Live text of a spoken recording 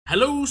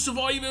Hello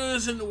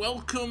survivors and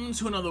welcome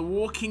to another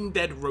Walking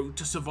Dead Road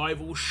to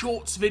Survival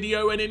Shorts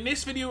video, and in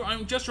this video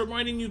I'm just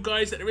reminding you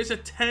guys that there is a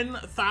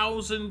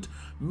 10,000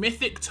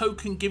 mythic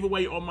token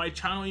giveaway on my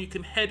channel. You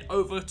can head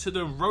over to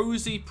the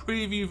Rosie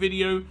preview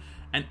video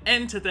and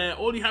enter there.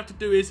 All you have to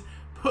do is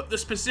put the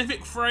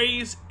specific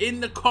phrase in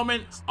the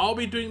comments. I'll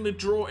be doing the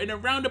draw in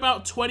around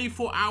about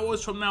 24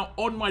 hours from now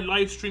on my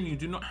live stream. You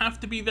do not have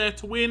to be there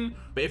to win,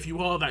 but if you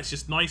are, that's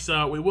just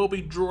nicer. We will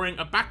be drawing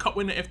a backup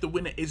winner if the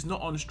winner is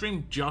not on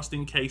stream, just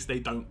in case they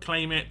don't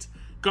claim it.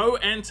 Go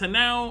enter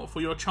now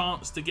for your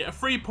chance to get a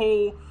free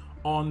pull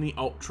on the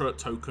Ultra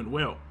Token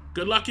wheel.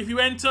 Good luck if you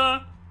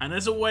enter, and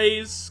as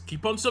always,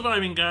 keep on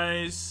surviving,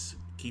 guys.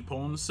 Keep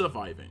on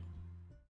surviving.